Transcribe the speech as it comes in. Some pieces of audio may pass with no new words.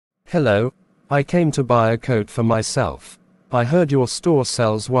Hello, I came to buy a coat for myself. I heard your store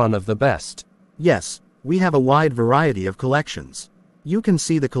sells one of the best. Yes, we have a wide variety of collections. You can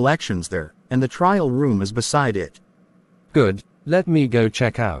see the collections there, and the trial room is beside it. Good, let me go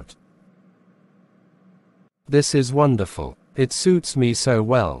check out. This is wonderful. It suits me so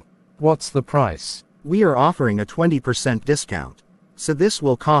well. What's the price? We are offering a 20% discount. So this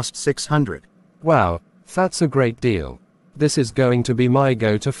will cost $600. Wow, that's a great deal. This is going to be my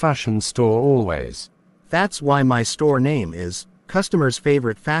go-to fashion store always. That's why my store name is Customer's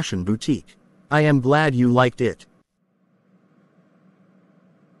Favorite Fashion Boutique. I am glad you liked it.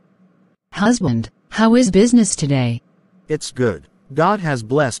 Husband, how is business today? It's good. God has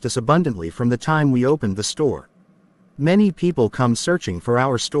blessed us abundantly from the time we opened the store. Many people come searching for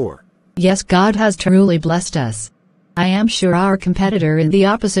our store. Yes, God has truly blessed us. I am sure our competitor in the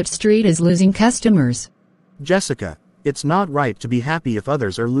opposite street is losing customers. Jessica, it's not right to be happy if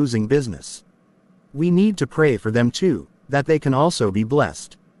others are losing business. We need to pray for them too, that they can also be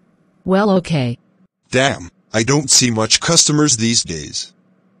blessed. Well, okay. Damn, I don't see much customers these days.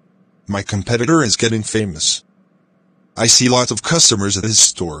 My competitor is getting famous. I see lots of customers at his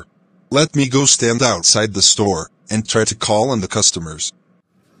store. Let me go stand outside the store and try to call on the customers.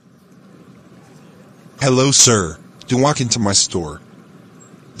 Hello, sir. Do walk into my store.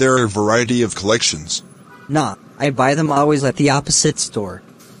 There are a variety of collections. Nah, I buy them always at the opposite store.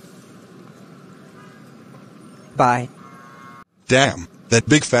 Bye. Damn, that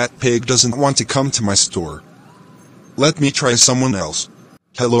big fat pig doesn't want to come to my store. Let me try someone else.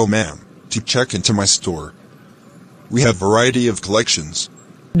 Hello, ma'am. To check into my store. We have variety of collections.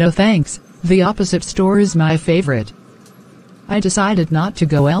 No thanks, the opposite store is my favorite. I decided not to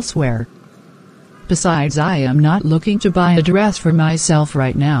go elsewhere. Besides, I am not looking to buy a dress for myself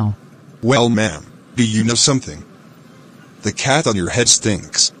right now. Well, ma'am, do you know something? The cat on your head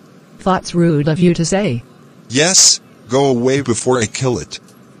stinks. That's rude of you to say. Yes, go away before I kill it.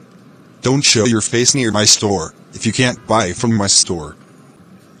 Don't show your face near my store, if you can't buy from my store.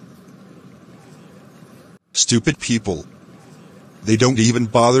 Stupid people. They don't even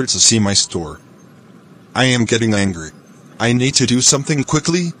bother to see my store. I am getting angry. I need to do something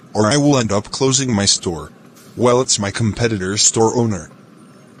quickly, or I will end up closing my store. Well, it's my competitor's store owner.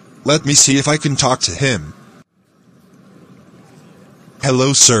 Let me see if I can talk to him.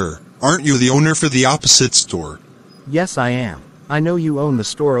 Hello, sir. Aren't you the owner for the opposite store? Yes, I am. I know you own the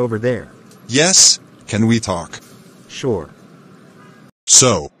store over there. Yes, can we talk? Sure.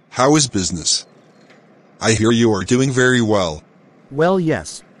 So, how is business? I hear you are doing very well. Well,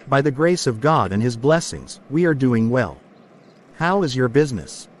 yes. By the grace of God and His blessings, we are doing well. How is your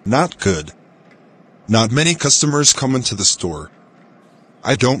business? Not good. Not many customers come into the store.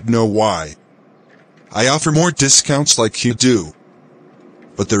 I don't know why. I offer more discounts like you do.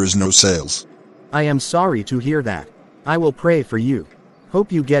 But there is no sales. I am sorry to hear that. I will pray for you.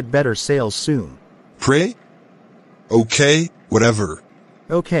 Hope you get better sales soon. Pray? Okay, whatever.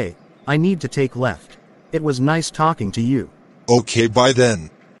 Okay, I need to take left. It was nice talking to you. Okay, bye then.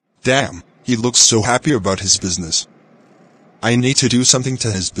 Damn, he looks so happy about his business. I need to do something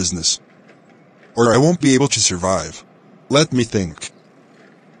to his business. Or I won't be able to survive. Let me think.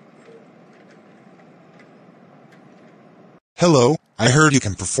 Hello, I heard you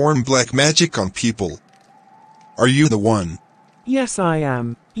can perform black magic on people. Are you the one? Yes, I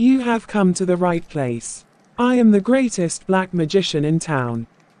am. You have come to the right place. I am the greatest black magician in town.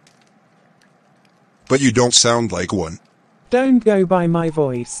 But you don't sound like one. Don't go by my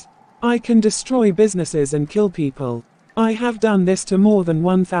voice. I can destroy businesses and kill people. I have done this to more than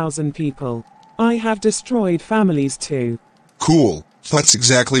 1,000 people. I have destroyed families too. Cool, that's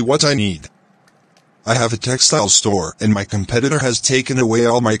exactly what I need. I have a textile store and my competitor has taken away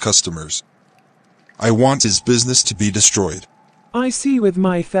all my customers. I want his business to be destroyed. I see with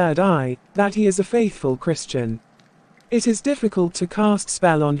my third eye that he is a faithful Christian. It is difficult to cast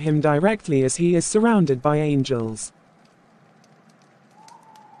spell on him directly as he is surrounded by angels.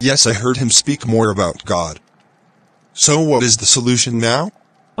 Yes, I heard him speak more about God. So what is the solution now?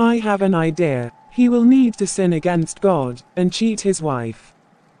 I have an idea. He will need to sin against God and cheat his wife.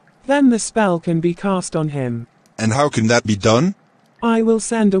 Then the spell can be cast on him. And how can that be done? I will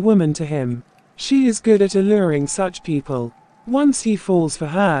send a woman to him. She is good at alluring such people. Once he falls for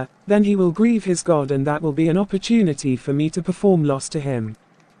her, then he will grieve his God and that will be an opportunity for me to perform loss to him.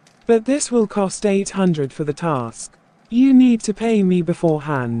 But this will cost 800 for the task. You need to pay me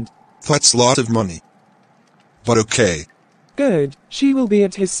beforehand. That's a lot of money. But okay. Good, she will be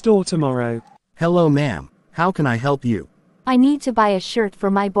at his store tomorrow. Hello, ma'am. How can I help you? I need to buy a shirt for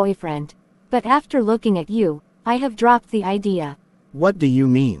my boyfriend. But after looking at you, I have dropped the idea. What do you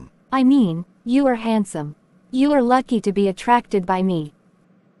mean? I mean, you are handsome. You are lucky to be attracted by me.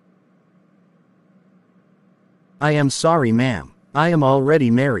 I am sorry, ma'am. I am already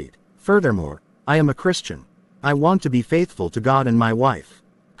married. Furthermore, I am a Christian. I want to be faithful to God and my wife.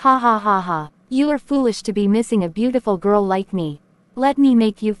 Ha ha ha ha. You are foolish to be missing a beautiful girl like me. Let me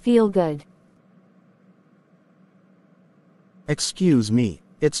make you feel good. Excuse me,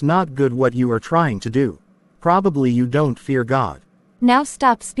 it's not good what you are trying to do. Probably you don't fear God. Now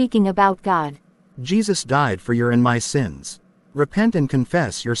stop speaking about God. Jesus died for your and my sins. Repent and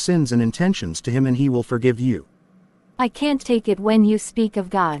confess your sins and intentions to Him and He will forgive you. I can't take it when you speak of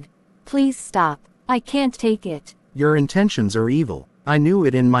God. Please stop. I can't take it. Your intentions are evil. I knew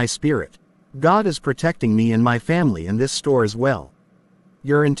it in my spirit. God is protecting me and my family and this store as well.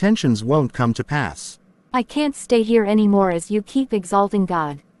 Your intentions won't come to pass. I can't stay here anymore as you keep exalting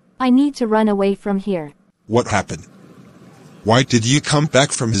God. I need to run away from here. What happened? Why did you come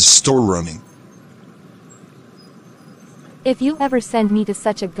back from his store running? If you ever send me to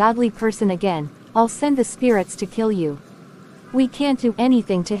such a godly person again, I'll send the spirits to kill you. We can't do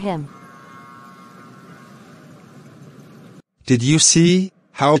anything to him. Did you see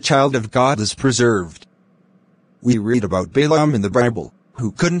how a child of God is preserved? We read about Balaam in the Bible,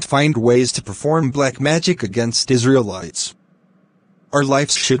 who couldn't find ways to perform black magic against Israelites. Our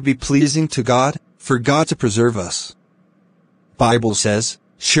lives should be pleasing to God, for God to preserve us. Bible says,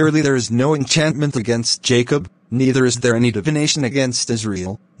 surely there is no enchantment against Jacob, neither is there any divination against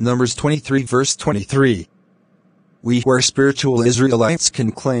Israel. Numbers 23 verse 23. We who are spiritual Israelites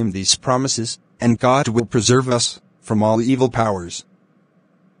can claim these promises, and God will preserve us from all evil powers.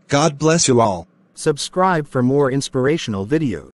 God bless you all. Subscribe for more inspirational videos.